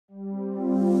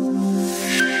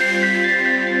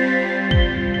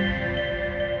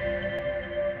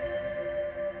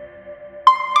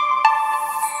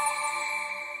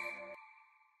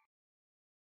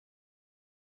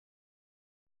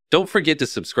Don't forget to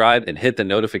subscribe and hit the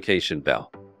notification bell.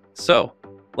 So,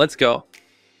 let's go.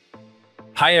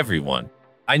 Hi everyone.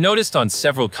 I noticed on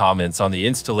several comments on the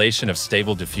installation of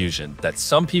Stable Diffusion that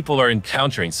some people are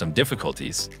encountering some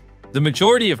difficulties. The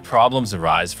majority of problems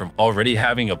arise from already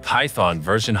having a Python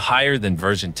version higher than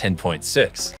version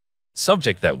 10.6.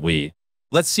 Subject that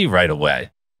let's see right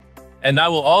away. And I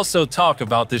will also talk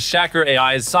about the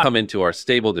shakker.ai's Come into our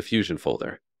Stable Diffusion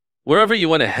folder. Wherever you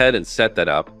went ahead and set that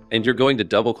up, and you're going to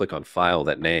double-click on file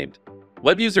that named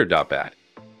webuser.bat,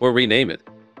 or rename it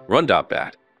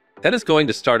run.bat. That is going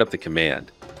to start up the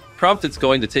command. Prompt it's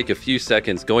going to take a few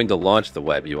seconds going to launch the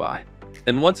WebUI.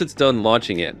 And once it's done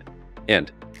launching in,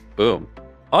 and boom,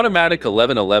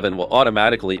 Automatic1111 will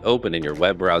automatically open in your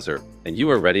web browser, and you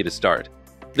are ready to start.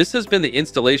 This has been the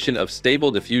installation of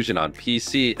Stable Diffusion on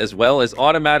PC as well as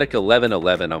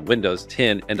Automatic1111 on Windows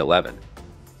 10 and 11.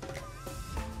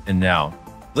 And now,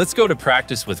 let's go to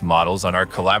practice with models on our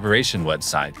collaboration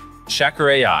website,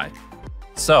 shakker.ai.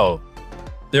 So,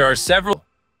 there are several.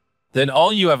 Then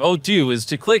all you have to do is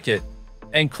to click it,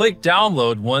 and click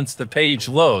download once the page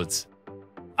loads.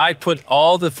 I put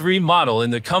all the 3 model in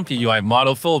the MunKaw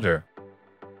model folder.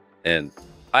 And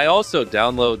I also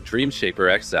download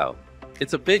Dreamshaper XL.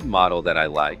 It's a big model that I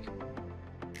like.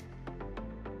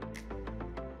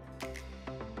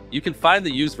 You can find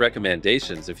the used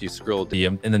recommendations if you scroll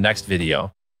down In the next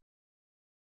video.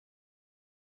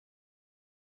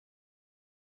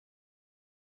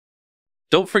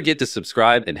 Don't forget to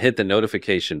subscribe and hit the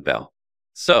notification bell.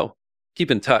 So,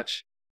 keep in touch.